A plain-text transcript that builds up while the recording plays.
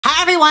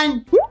Hi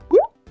everyone!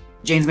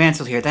 Jaymes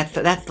Mansfield here. That's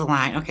the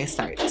line. Okay,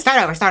 start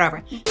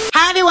over.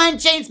 Hi everyone,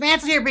 Jaymes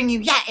Mansfield here, bringing you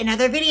yet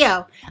another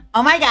video.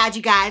 Oh my god,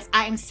 you guys,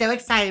 I am so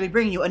excited to be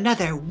bringing you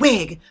another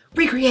wig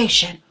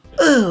recreation.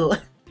 Ooh.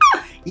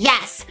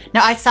 Yes.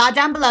 Now I saw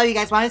down below you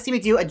guys wanted to see me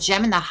do a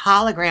Gem and the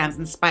Holograms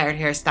inspired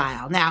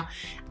hairstyle. Now,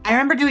 I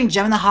remember doing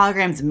Gem and the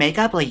Holograms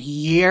makeup like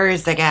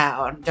years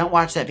ago. Don't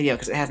watch that video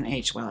because it hasn't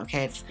aged well,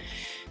 okay?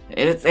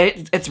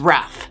 It's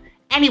rough.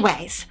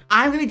 Anyways,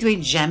 I'm gonna be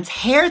doing Jem's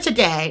hair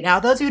today. Now,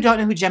 those of you who don't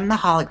know who Gem and the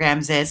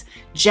Holograms is,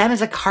 Gem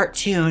is a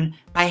cartoon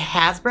by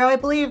Hasbro, I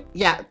believe.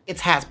 Yeah,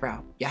 it's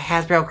Hasbro. Yeah,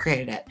 Hasbro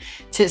created it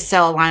to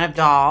sell a line of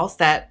dolls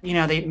that, you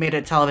know, they made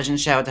a television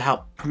show to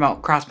help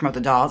cross-promote the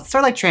dolls. It's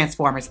sort of like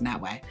Transformers in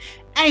that way.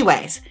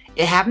 Anyways,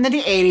 it happened in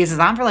the 80s. It's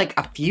on for like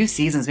a few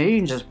seasons, maybe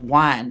even just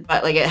one.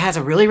 But like it has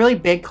a really, really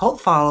big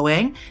cult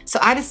following. So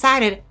I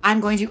decided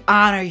I'm going to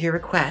honor your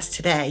request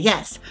today.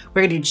 Yes,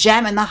 we're gonna do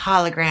Gem and the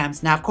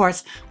Holograms. Now, of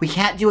course, we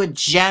can't do a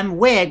Gem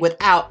wig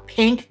without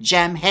pink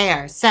Gem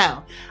hair.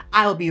 So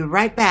I will be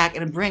right back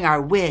and bring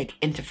our wig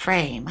into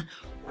frame.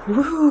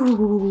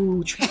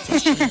 Woo,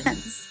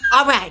 transitions.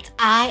 All right,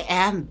 I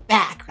am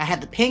back. I have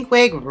the pink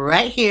wig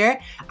right here.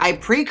 I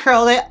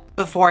pre-curled it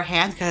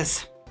beforehand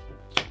because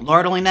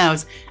Lord only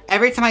knows.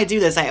 Every time I do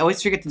this, I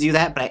always forget to do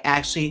that, but I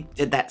actually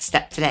did that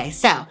step today.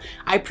 So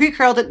I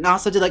pre-curled it and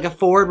also did like a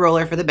forward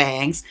roller for the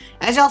bangs.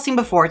 As y'all seen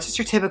before, it's just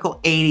your typical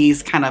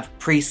 80s kind of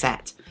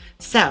preset.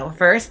 So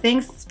first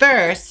things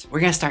first, we're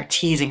gonna start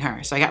teasing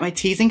her. So I got my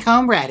teasing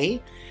comb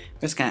ready.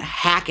 We're just gonna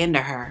hack into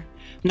her.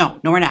 No,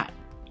 we're not.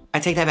 I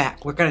take that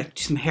back. We're gonna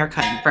do some hair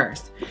cutting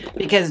first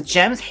because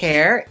Gem's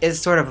hair is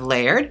sort of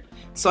layered.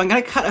 So I'm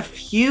gonna cut a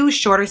few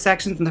shorter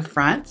sections in the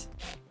front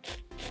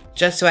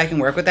just so I can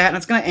work with that. And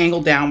it's gonna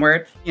angle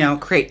downward, you know,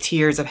 create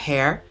tiers of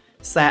hair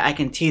so that I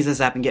can tease this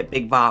up and get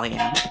big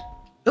volume.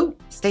 Ooh,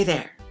 stay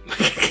there.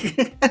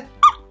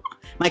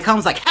 My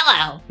comb's like,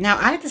 hello. Now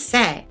I have to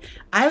say,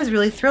 I was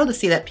really thrilled to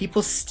see that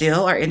people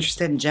still are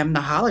interested in Gem and the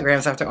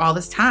Holograms after all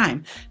this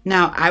time.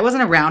 Now, I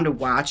wasn't around to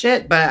watch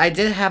it, but I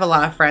did have a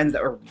lot of friends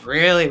that were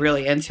really,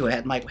 really into it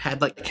and like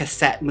had like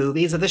cassette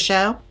movies of the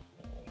show.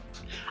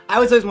 I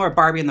was always more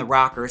Barbie and the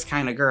Rockers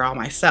kind of girl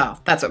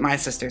myself. That's what my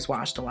sisters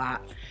watched a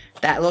lot.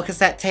 That little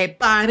cassette tape,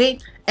 Barbie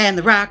and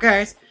the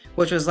Rockers,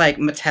 which was like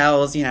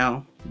Mattel's, you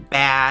know,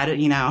 bad,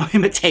 you know,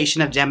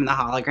 imitation of Gem and the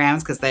Holograms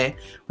because they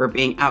were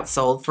being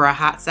outsold for a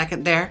hot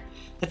second there.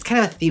 It's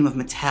kind of a theme of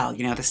Mattel,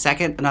 you know, the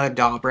second another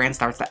doll brand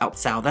starts to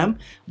outsell them,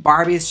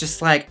 Barbie's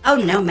just like, oh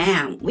no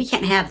ma'am, we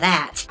can't have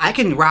that. I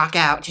can rock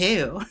out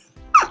too.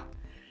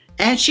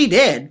 And she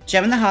did.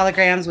 Gem and the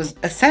Holograms was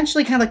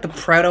essentially kind of like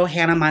the proto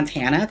Hannah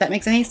Montana, if that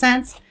makes any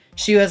sense.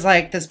 She was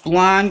like this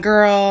blonde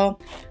girl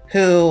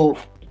who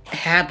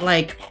had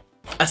like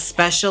a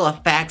special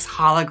effects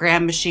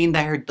hologram machine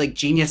that her like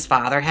genius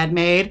father had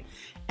made.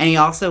 And he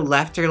also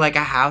left her like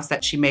a house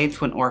that she made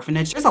to an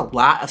orphanage. There's a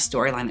lot of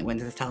storyline that went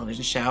into this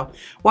television show.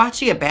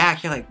 Watching it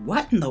back, you're like,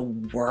 what in the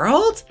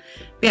world?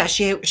 But yeah,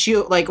 she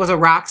like was a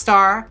rock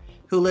star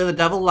who lived a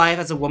double life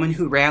as a woman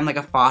who ran like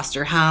a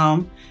foster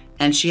home.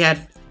 And she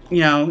had, you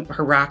know,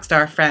 her rock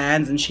star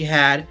friends, and she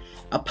had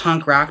a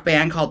punk rock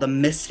band called the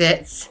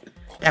Misfits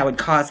that would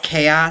cause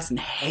chaos and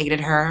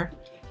hated her.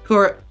 Who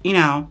are, you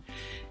know,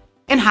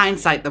 in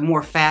hindsight, the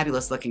more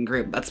fabulous looking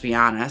group, let's be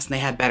honest. And they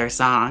had better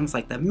songs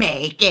like the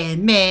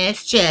Making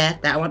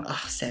Mischief. That one,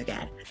 oh, so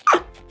good.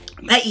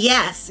 But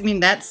yes, I mean,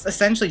 that's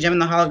essentially Gem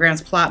and the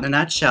Holograms plot in a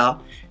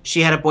nutshell.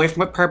 She had a boyfriend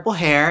with purple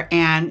hair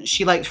and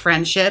she liked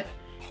friendship.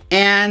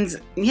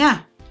 And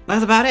yeah,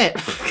 that's about it.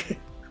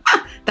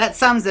 That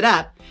sums it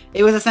up.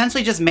 It was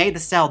essentially just made to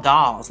sell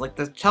dolls. Like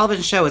the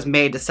television show was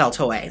made to sell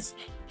toys.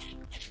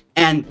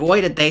 And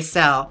boy, did they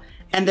sell.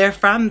 And they're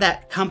from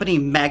that company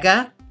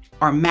Mega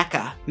or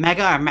Mecca.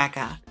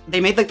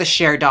 They made like the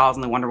Cher dolls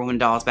and the Wonder Woman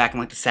dolls back in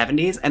like the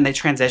 70s, and they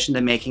transitioned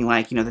to making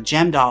like, you know, the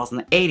Gem dolls in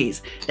the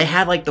 80s. They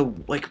had like the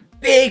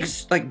big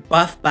like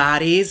buff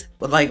bodies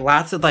with like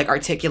lots of like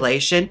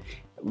articulation.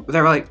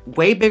 They were like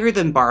way bigger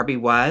than Barbie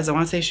was. I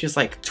want to say she was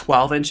like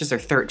 12 inches or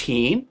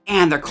 13.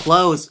 And their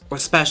clothes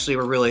especially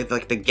were really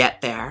like the get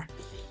there.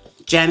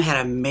 Gem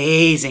had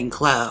amazing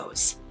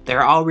clothes.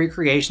 They're all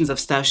recreations of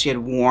stuff she had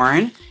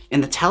worn in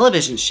the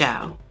television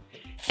show.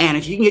 And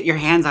if you can get your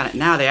hands on it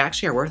now, they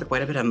actually are worth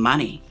quite a bit of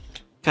money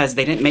because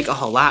they didn't make a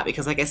whole lot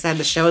because like I said,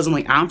 the show is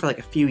only on for like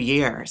a few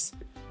years.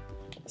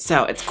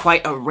 So it's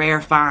quite a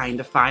rare find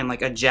to find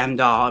like a Gem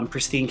doll in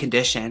pristine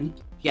condition.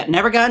 Yeah,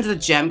 never got into the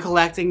Gem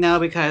collecting though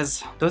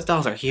because those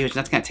dolls are huge and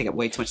that's gonna take up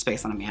way too much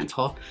space on a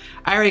mantle.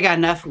 I already got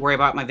enough to worry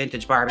about my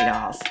vintage Barbie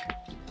dolls.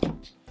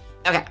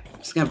 Okay,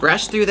 just gonna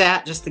brush through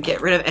that just to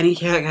get rid of any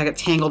hair that got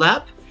tangled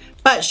up.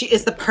 But she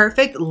is the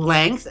perfect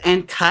length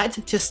and cut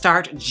to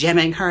start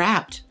gemming her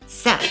out.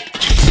 So,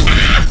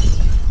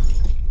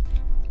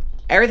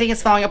 everything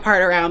is falling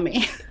apart around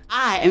me.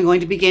 I am going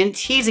to begin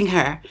teasing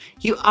her.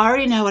 You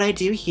already know what I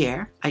do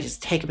here. I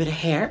just take a bit of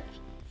hair,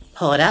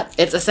 pull it up.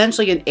 It's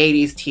essentially an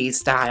 80s tease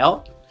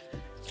style.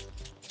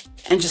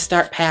 And just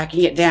start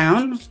packing it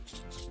down.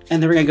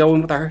 And then we're gonna go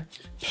in with our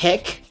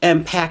pick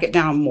and pack it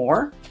down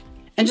more.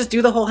 and just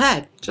do the whole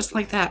head, just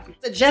like that.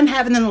 The gem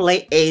happened in the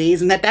late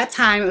 80s, and at that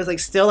time, it was like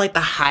still like the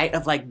height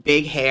of like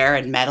big hair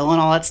and metal and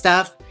all that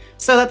stuff.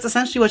 So that's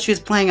essentially what she was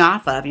playing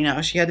off of, you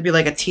know. She had to be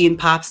like a teen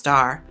pop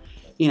star,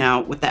 you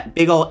know, with that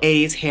big old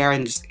 80s hair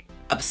and just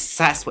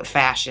obsessed with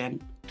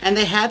fashion. And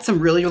they had some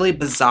really, really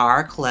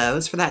bizarre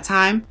clothes for that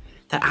time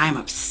that I'm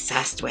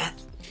obsessed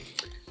with.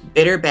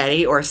 Bitter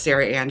Betty, or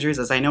Sarah Andrews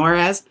as I know her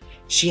as,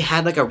 she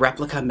had like a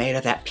replica made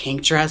of that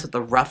pink dress with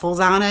the ruffles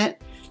on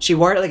it. She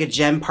wore it at like a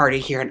gem party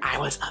here and I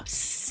was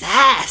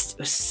obsessed. It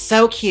was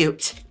so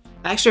cute.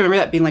 I actually remember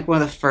that being like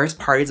one of the first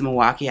parties in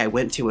Milwaukee I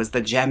went to was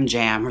the Gem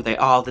Jam, where they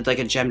all did like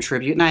a gem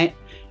tribute night.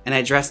 And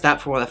I dressed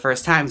up for one of the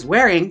first times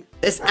wearing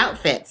this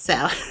outfit,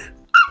 so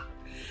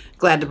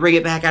glad to bring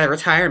it back out of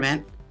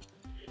retirement.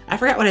 I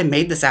forgot what I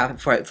made this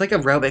outfit for. It's like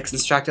aerobics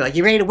instructor, like,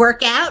 you ready to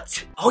work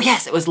out? Oh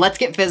yes, it was Let's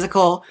Get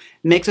Physical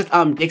mixed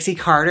with Dixie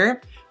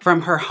Carter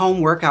from her home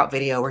workout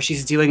video where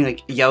she's doing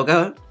like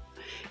yoga.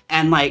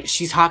 And like,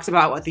 she talks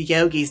about what the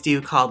yogis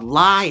do called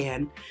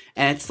Lion.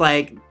 And it's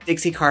like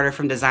Dixie Carter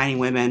from Designing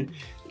Women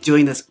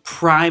doing this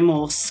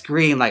primal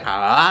scream like,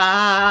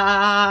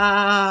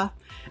 ah.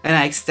 And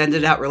I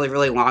extended it out really,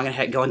 really long and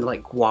had it go into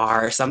like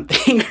guar or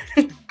something.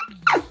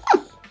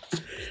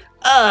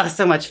 Oh,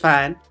 so much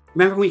fun.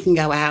 Remember, we can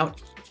go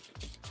out.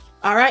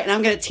 All right, and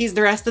I'm gonna tease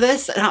the rest of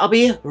this and I'll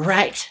be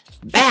right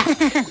back.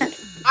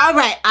 All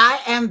right,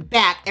 I am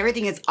back.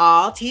 Everything is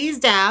all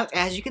teased out.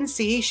 As you can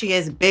see, she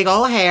has big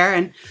old hair,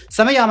 and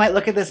some of y'all might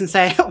look at this and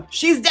say, oh,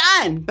 she's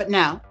done. But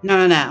no.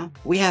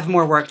 We have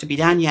more work to be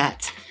done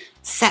yet.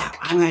 So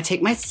I'm gonna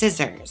take my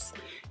scissors.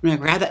 I'm gonna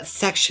grab that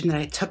section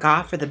that I took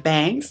off for the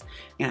bangs.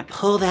 I'm gonna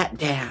pull that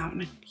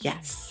down.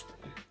 Yes,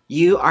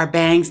 you are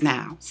bangs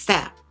now. So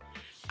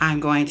I'm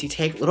going to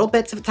take little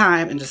bits of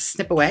time and just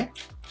snip away.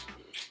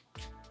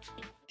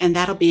 And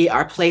that'll be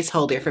our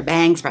placeholder for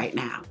bangs right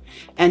now.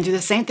 And do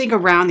the same thing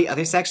around the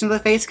other section of the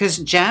face, because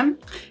Jem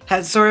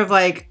has sort of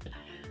like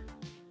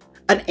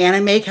an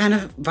anime kind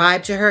of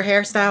vibe to her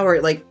hairstyle where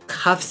it like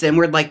cuffs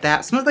inward like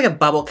that. It's almost like a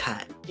bubble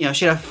cut. You know,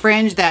 she had a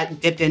fringe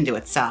that dipped into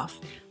itself,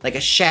 like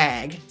a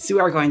shag. So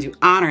we are going to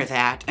honor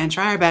that and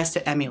try our best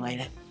to emulate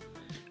it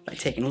by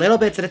taking little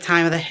bits at a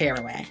time of the hair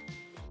away.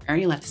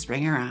 Ernie left his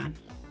ringer on.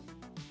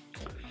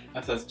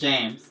 That says,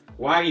 Jaymes,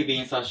 why are you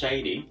being so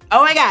shady?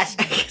 Oh my gosh.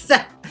 So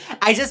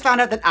I just found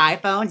out that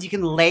iPhones, you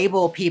can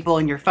label people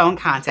in your phone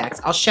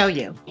contacts. I'll show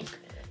you.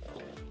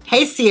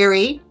 Hey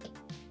Siri,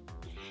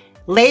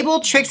 label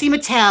Trixie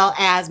Mattel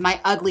as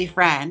my ugly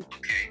friend.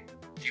 Okay.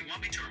 Do you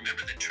want me to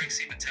remember that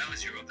Trixie Mattel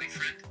is your ugly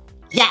friend?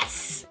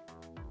 Yes.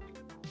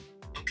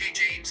 Okay,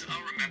 Jaymes,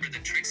 I'll remember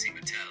that Trixie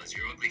Mattel is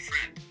your ugly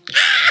friend.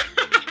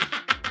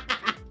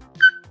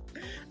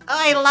 Oh,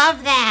 I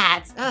love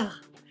that. Ugh.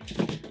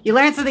 You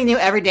learn something new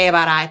every day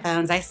about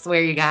iPhones, I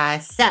swear, you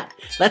guys. So,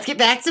 let's get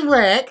back to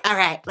work. All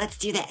right, let's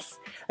do this.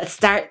 Let's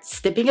start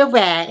snipping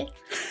away.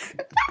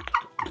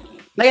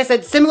 Like I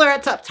said, similar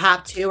at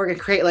top too. We're gonna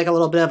create like a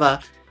little bit of a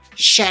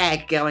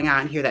shag going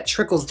on here that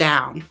trickles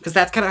down, because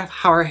that's kind of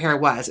how her hair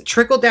was. It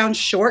trickled down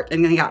short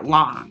and then got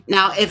long.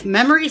 Now, if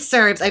memory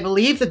serves, I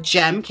believe the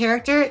Jem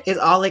character is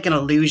all like an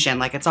illusion,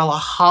 like it's all a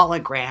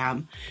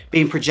hologram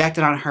being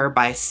projected on her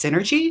by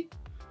Synergy.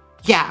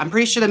 Yeah, I'm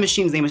pretty sure the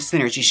machine's name was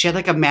Synergy. She had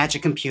like a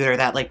magic computer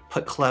that like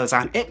put clothes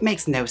on. It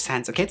makes no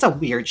sense, okay? It's a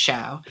weird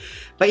show.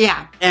 But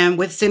yeah, and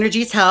with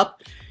Synergy's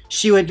help,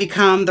 she would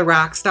become the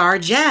rock star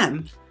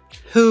Jem,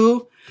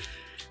 who,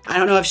 I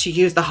don't know if she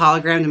used the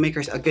hologram to make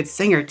her a good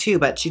singer too,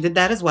 but she did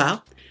that as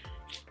well.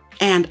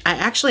 And I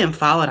actually am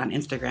followed on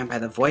Instagram by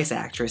the voice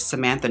actress,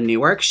 Samantha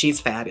Newark.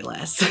 She's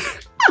fabulous.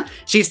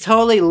 She's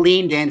totally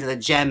leaned into the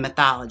Jem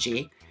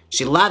mythology.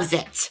 She loves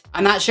it.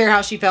 I'm not sure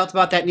how she felt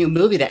about that new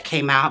movie that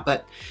came out,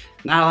 but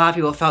not a lot of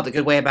people felt a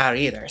good way about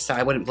it either, so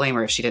I wouldn't blame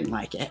her if she didn't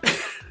like it.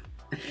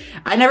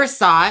 I never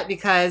saw it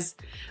because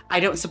I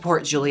don't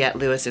support Juliette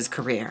Lewis's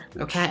career,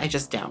 okay? I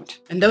just don't.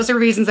 And those are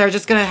reasons that are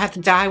just gonna have to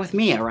die with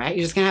me, all right?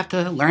 You're just gonna have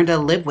to learn to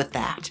live with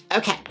that.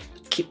 Okay,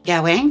 keep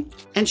going.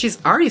 And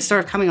she's already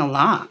sort of coming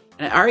along.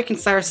 And I already can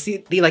start to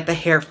see like the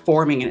hair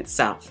forming in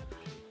itself.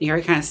 You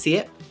already kind of see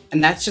it?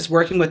 And that's just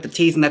working with the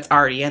teasing that's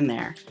already in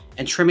there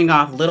and trimming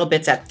off little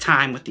bits at a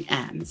time with the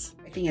ends.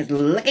 Everything is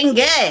looking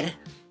good.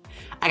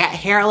 I got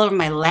hair all over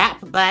my lap,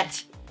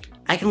 but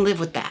I can live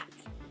with that.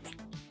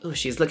 Ooh,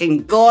 she's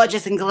looking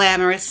gorgeous and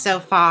glamorous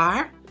so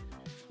far.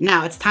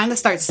 Now it's time to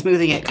start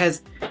smoothing it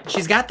because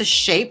she's got the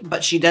shape,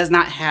 but she does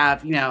not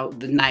have, you know,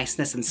 the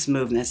niceness and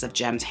smoothness of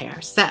Jem's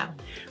hair. So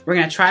we're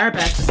gonna try our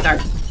best to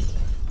start.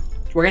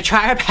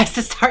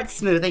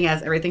 Smoothing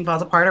as everything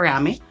falls apart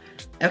around me.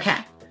 Okay,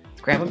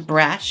 grab a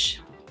brush,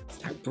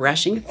 start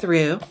brushing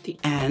through the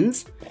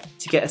ends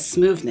to get a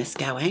smoothness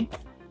going.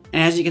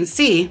 And as you can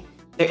see,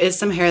 there is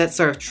some hair that's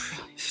sort of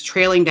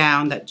trailing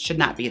down that should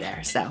not be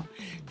there. So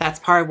that's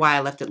part of why I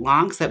left it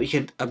long, so that we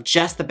could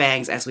adjust the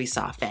bangs as we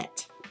saw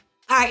fit.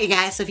 All right, you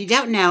guys, so if you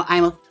don't know,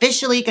 I'm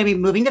officially gonna be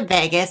moving to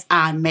Vegas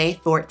on May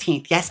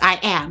 14th. Yes, I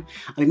am.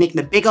 I'll be making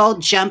the big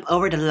old jump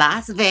over to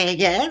Las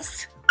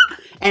Vegas.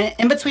 And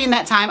in between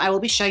that time, I will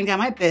be shutting down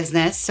my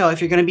business. So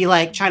if you're going to be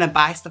like trying to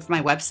buy stuff from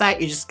my website,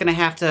 you're just going to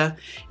have to,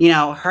 you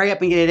know, hurry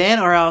up and get it in,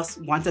 or else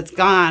once it's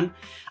gone,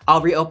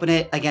 I'll reopen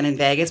it again in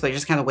Vegas, but you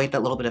just kind of wait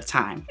that little bit of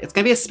time. It's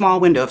going to be a small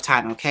window of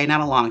time, okay?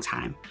 Not a long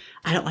time.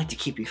 I don't like to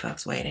keep you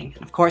folks waiting.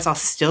 Of course, I'll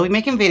still be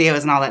making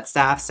videos and all that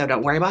stuff, so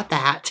don't worry about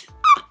that.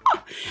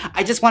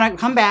 I just want to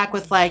come back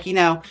with like, you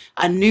know,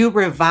 a new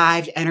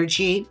revived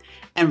energy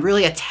and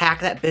really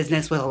attack that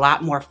business with a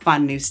lot more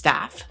fun new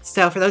stuff.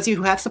 So for those of you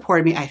who have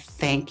supported me, I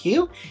thank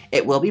you.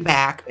 It will be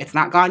back. It's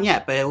not gone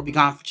yet, but it will be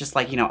gone for just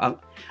like, you know,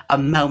 a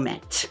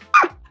moment.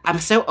 I'm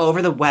so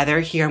over the weather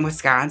here in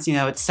Wisconsin. You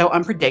know, it's so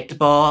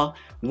unpredictable.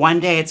 One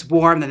day it's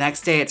warm, the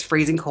next day it's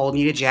freezing cold,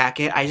 need a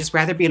jacket. I just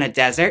rather be in a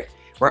desert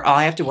where all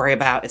I have to worry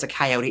about is a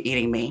coyote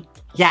eating me.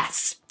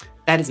 Yes,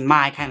 that is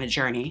my kind of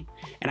journey,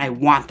 and I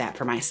want that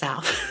for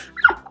myself.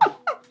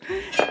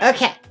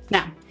 Okay,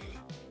 now,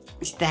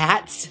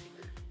 that's,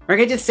 we're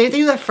gonna do the same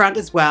thing with the front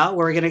as well,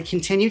 where we're gonna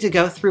continue to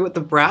go through with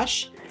the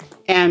brush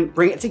and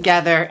bring it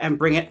together and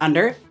bring it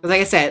under. Because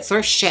like I said, it sort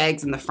of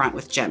shags in the front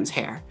with Jem's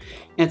hair.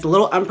 And it's a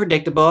little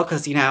unpredictable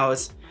because, you know,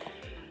 it's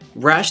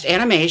rushed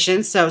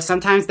animation, so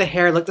sometimes the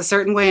hair looked a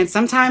certain way and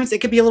sometimes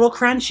it could be a little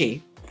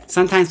crunchy.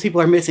 Sometimes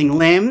people are missing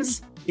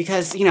limbs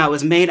because, you know, it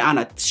was made on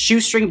a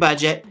shoestring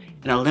budget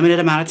in a limited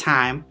amount of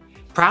time.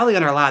 Probably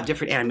under a lot of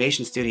different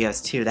animation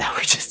studios too that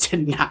we just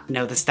did not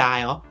know the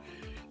style.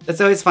 That's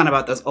always fun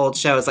about those old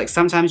shows. Like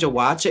sometimes you'll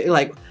watch it, you're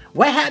like,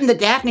 what happened to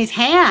Daphne's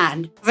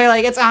hand? They're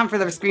like, it's on for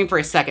the screen for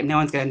a second, no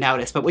one's gonna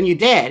notice. But when you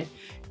did,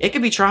 it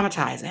could be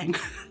traumatizing.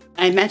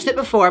 I mentioned it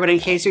before, but in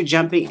case you're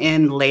jumping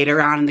in later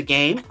on in the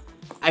game,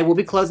 I will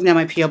be closing down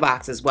my P.O.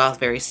 box as well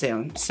very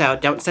soon. So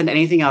don't send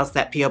anything else to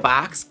that P.O.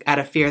 box out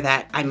of fear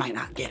that I might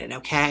not get it,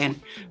 okay?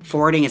 And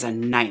forwarding is a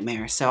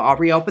nightmare. So I'll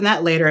reopen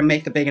that later and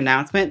make a big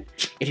announcement.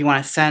 If you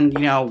want to send,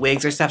 you know,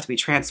 wigs or stuff to be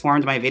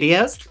transformed to my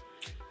videos,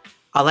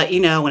 I'll let you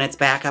know when it's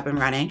back up and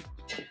running.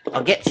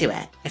 I'll get to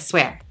it, I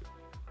swear.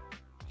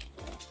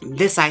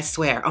 This I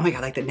swear. Oh my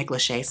God, like the Nick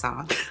Lachey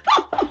song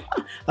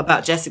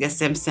about Jessica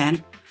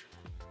Simpson.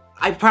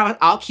 I promise,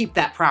 I'll keep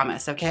that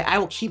promise, okay? I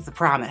will keep the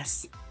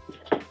promise.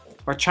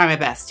 Or try my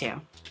best to.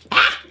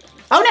 Ah!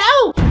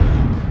 Oh no!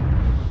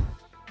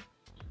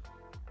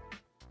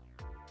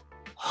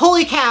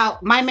 Holy cow,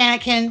 my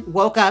mannequin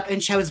woke up and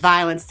chose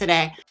violence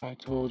today. I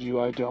told you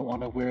I don't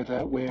want to wear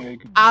that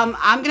wig. I'm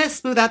gonna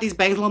smooth out these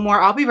bangs a little more.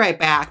 I'll be right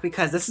back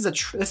because this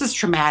is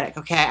traumatic,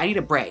 okay? I need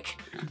a break.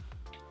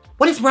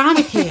 What is wrong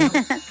with you?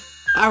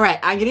 All right,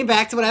 I'm getting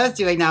back to what I was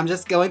doing now. I'm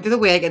just going through the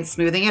wig and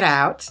smoothing it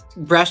out.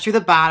 Brush through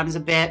the bottoms a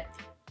bit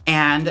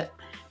and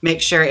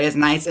make sure it is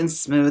nice and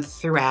smooth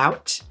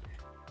throughout.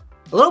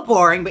 A little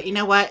boring, but you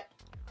know what?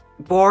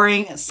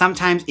 Boring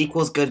sometimes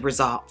equals good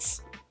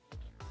results.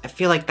 I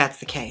feel like that's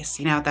the case.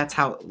 You know, that's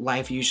how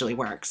life usually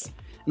works.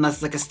 Unless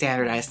it's like a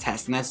standardized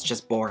test, and that's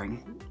just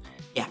boring.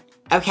 Yeah.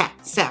 Okay,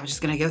 so I'm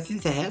just gonna go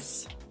through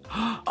this.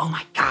 Oh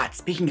my God,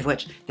 speaking of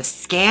which, the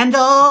scandal.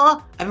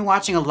 I've been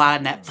watching a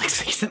lot of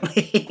Netflix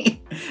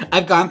recently.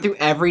 I've gone through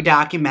every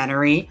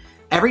documentary,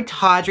 every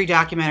tawdry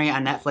documentary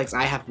on Netflix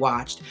I have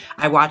watched.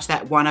 I watched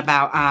that one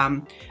about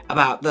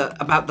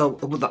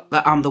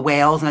the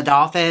whales and the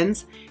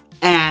dolphins,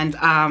 and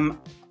I'm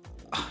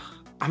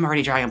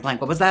already drawing a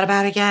blank. What was that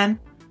about again?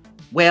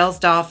 Whales,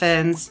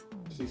 dolphins.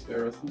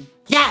 Seaspiracy.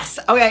 Yes.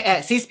 Okay.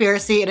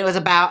 Seaspiracy, and it was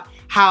about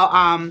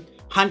how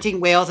hunting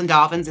whales and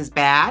dolphins is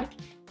bad,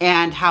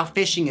 and how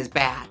fishing is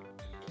bad,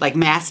 like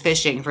mass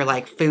fishing for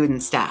like food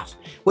and stuff,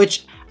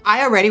 which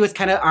I already was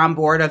kind of on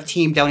board of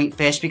team don't eat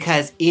fish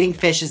because eating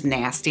fish is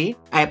nasty.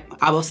 I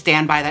will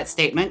stand by that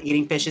statement.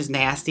 Eating fish is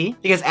nasty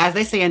because as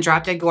they say in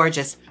Drop Dead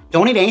Gorgeous,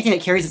 don't eat anything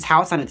that carries its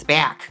house on its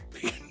back.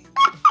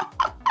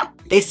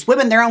 They swim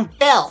in their own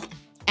filth.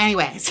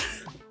 Anyways.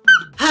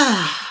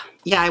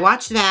 Yeah, I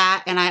watched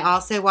that, and I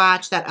also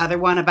watched that other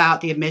one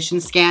about the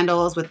admission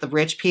scandals with the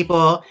rich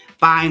people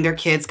buying their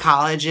kids'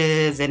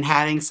 colleges and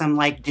having some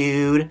like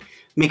dude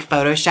make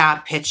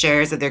Photoshop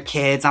pictures of their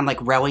kids on like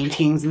rowing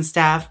teams and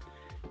stuff.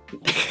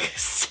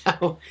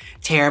 So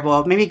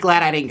terrible. Maybe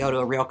glad I didn't go to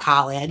a real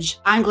college.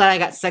 I'm glad I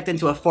got sucked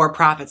into a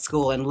for-profit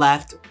school and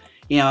left,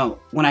 you know,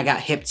 when I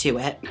got hip to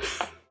it.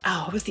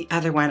 Oh, what was the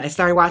other one? I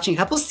started watching a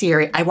couple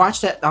series. I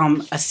watched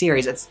a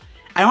series.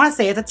 I don't want to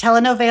say it's a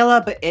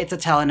telenovela, but it's a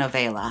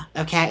telenovela,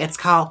 okay? It's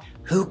called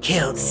Who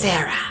Killed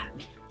Sarah?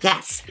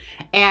 Yes.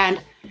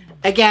 And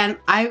again,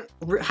 I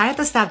have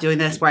to stop doing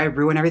this where I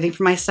ruin everything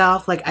for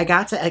myself. Like I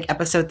got to like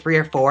episode 3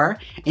 or 4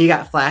 and you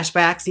got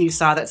flashbacks and you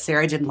saw that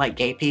Sarah didn't like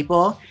gay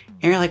people.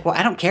 And you're like, well,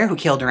 I don't care who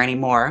killed her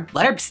anymore.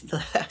 Let her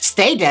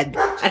stay dead.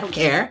 I don't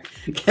care.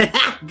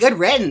 Good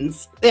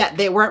riddance. Yeah,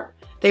 they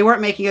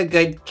weren't making a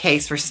good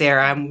case for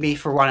Sarah and me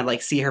for wanting to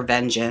like see her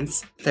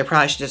vengeance. They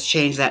probably should just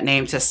change that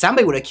name to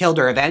somebody would have killed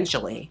her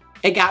eventually.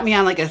 It got me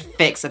on like a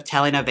fix of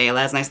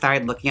telenovelas and I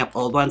started looking up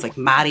old ones like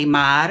Mari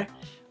Mar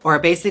or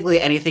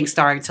basically anything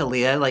starring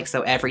Talia, like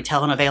so every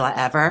telenovela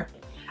ever.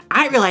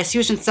 I didn't realize she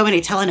was in so many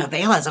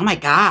telenovelas, oh my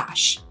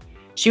gosh.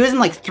 She was in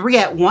like 3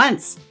 at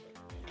once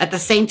at the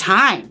same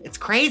time. It's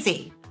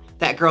crazy,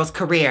 that girl's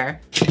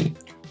career.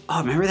 Oh,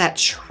 remember that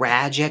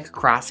tragic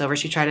crossover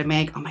she tried to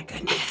make? Oh my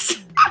goodness.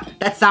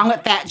 That song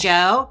with Fat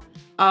Joe?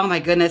 Oh my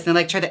goodness. And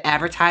like tried to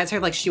advertise her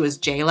like she was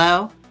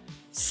J-Lo.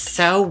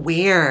 So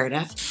weird.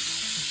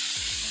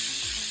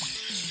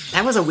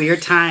 That was a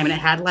weird time. And it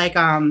had like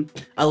A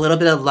Little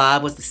Bit of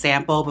Love was the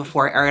sample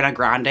before Ariana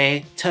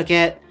Grande took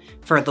it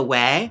for The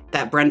Way.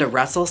 That Brenda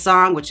Russell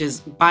song, which is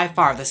by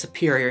far the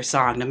superior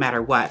song no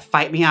matter what.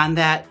 Fight me on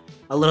that.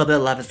 A Little Bit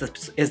of Love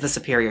is the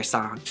superior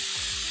song.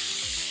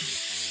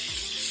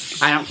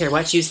 I don't care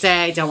what you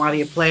say. Don't want to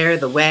be a player.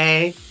 The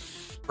Way.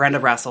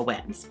 Brenda Russell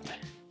wins.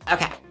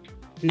 Okay.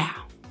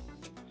 Now.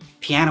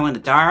 Piano in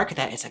the Dark.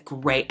 That is a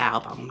great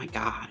album. Oh my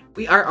God.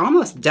 We are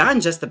almost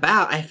done just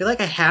about. I feel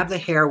like I have the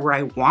hair where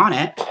I want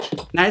it.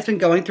 And I've just been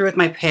going through with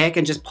my pick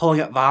and just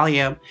pulling up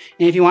volume.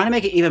 And if you want to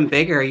make it even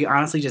bigger, you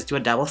honestly just do a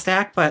double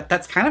stack. But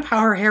that's kind of how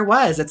her hair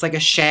was. It's like a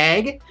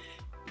shag,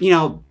 you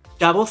know,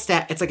 double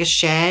stack. It's like a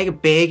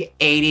shag, big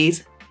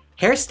 80s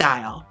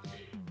hairstyle.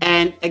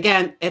 And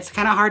again, it's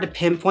kind of hard to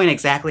pinpoint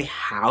exactly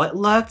how it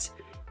looked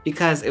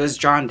because it was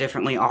drawn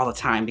differently all the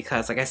time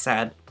because, like I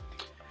said,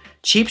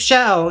 cheap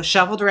show,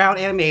 shuffled around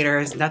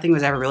animators, nothing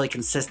was ever really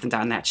consistent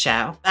on that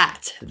show.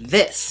 But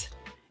this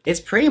is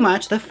pretty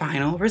much the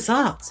final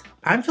result.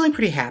 I'm feeling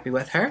pretty happy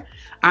with her.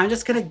 I'm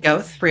just gonna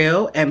go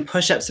through and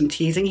push up some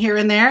teasing here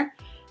and there,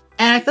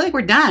 and I feel like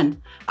we're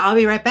done. I'll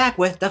be right back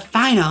with the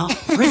final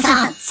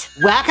results.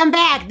 Welcome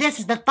back. This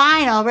is the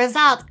final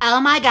result. Oh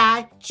my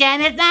God,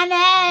 Jen is my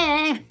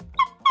name.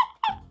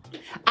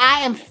 I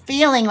am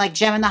feeling like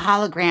Gem and the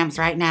Holograms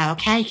right now,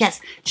 okay? Yes,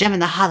 Gem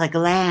and the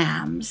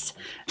Holograms.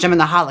 Gem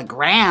and the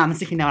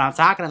Holograms, if you know what I'm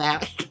talking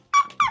about.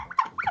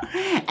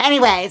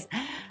 Anyways,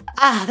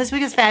 this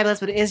wig is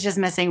fabulous, but it is just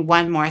missing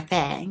one more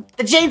thing.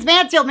 The Jaymes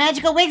Mansfield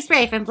Magical Wig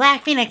Spray from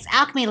Black Phoenix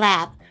Alchemy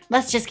Lab.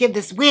 Let's just give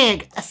this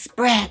wig a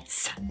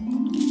spritz.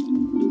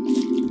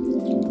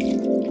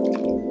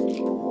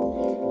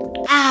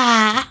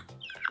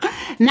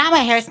 Now my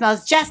hair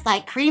smells just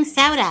like cream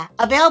soda.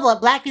 Available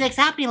at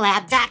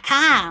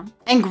blackphoenixalchemylab.com.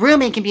 And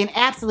grooming can be an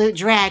absolute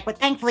drag, but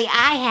thankfully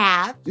I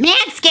have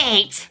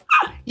Manscaped.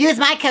 Use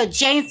my code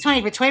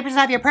JAYMES20 for 20%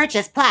 off your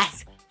purchase,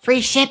 plus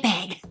free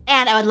shipping.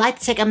 And I would like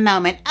to take a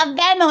moment, a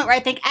VENMO, where I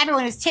thank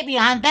everyone who's tipped me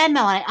on Venmo, and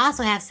I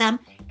also have some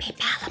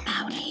PayPal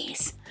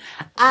monies.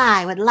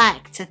 I would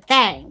like to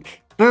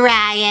thank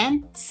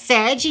Brian,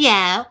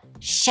 Sergio,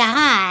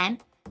 Sean,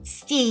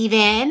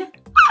 Steven,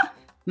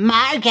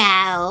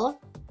 Margot,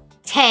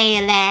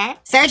 Taylor,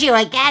 Sergio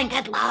again,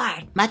 good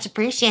Lord. Much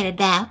appreciated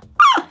though.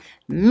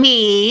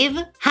 Meave,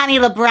 Honey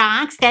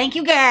LeBronx, thank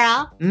you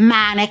girl.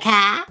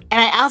 Monica, and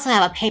I also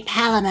have a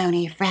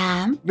PayPal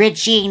from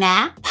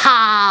Regina,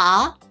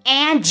 Paul,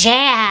 and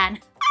Jan.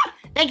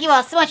 Thank you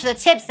all so much for the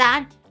tips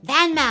on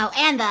Venmo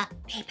and the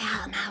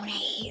PayPal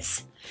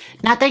monies.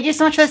 Now thank you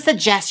so much for the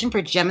suggestion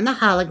for Gem and the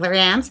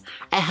Holograms.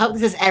 I hope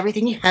this is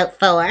everything you hope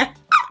for.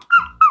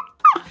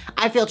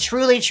 I feel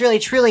truly, truly,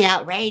 truly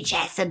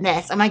outrageous in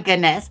this. Oh my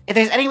goodness. If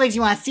there's any wigs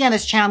you want to see on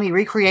this channel me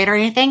recreate or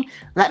anything,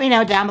 let me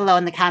know down below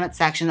in the comment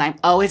section. I'm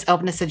always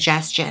open to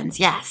suggestions,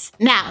 yes.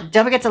 Now,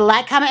 don't forget to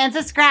like, comment, and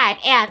subscribe.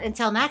 And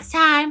until next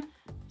time,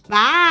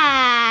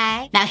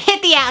 bye. Now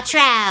hit the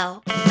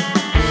outro.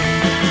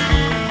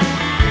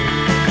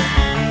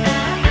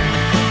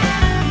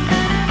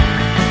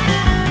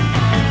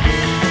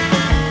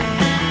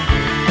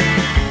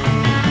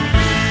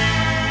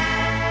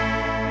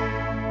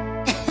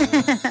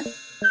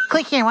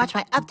 Click here and watch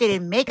my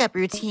updated makeup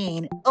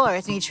routine. Or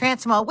as me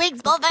transform all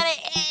wigs, both on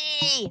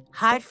it.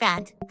 Hard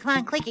front. Come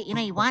on, click it. You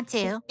know you want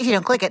to. If you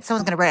don't click it,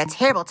 someone's gonna write a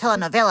terrible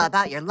telenovela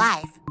about your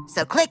life.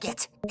 So click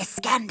it.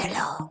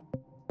 Escándalo.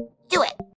 Do it.